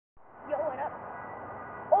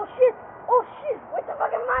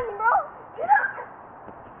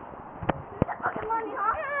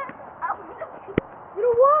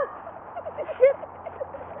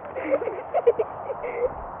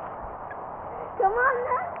Come on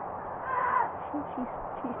now. She's.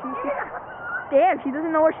 Damn, she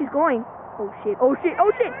doesn't know where she's going. Oh shit! Oh shit!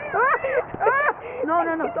 Oh shit! Ah! Ah! No!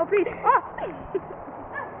 Don't please! Ah!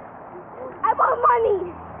 I want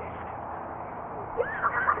money.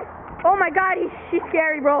 Oh my God, she's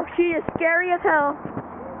scary, bro. She is scary as hell.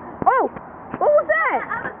 Oh! What was that?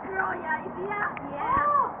 I'm a girl, yeah. You see that? Yeah.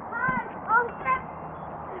 Oh, hi. Oh, shit.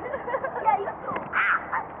 Yeah, you too.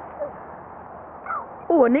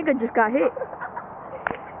 Oh, a nigga just got hit.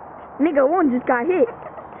 Nigga one just got hit.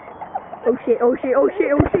 Oh shit! Oh shit! Oh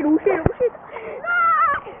shit! Oh shit! Oh shit! Oh shit!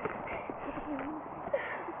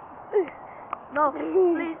 No,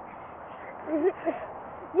 please.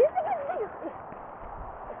 You think it's me?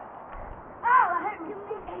 Oh, I hurt me.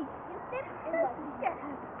 Hey, you did it.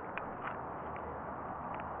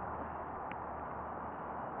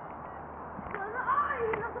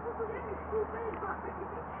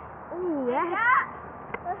 Ooh, that hurt.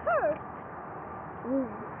 Ooh.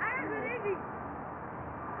 I don't believe it.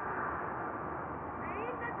 I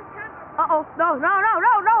ain't got the camera. Uh-oh. No.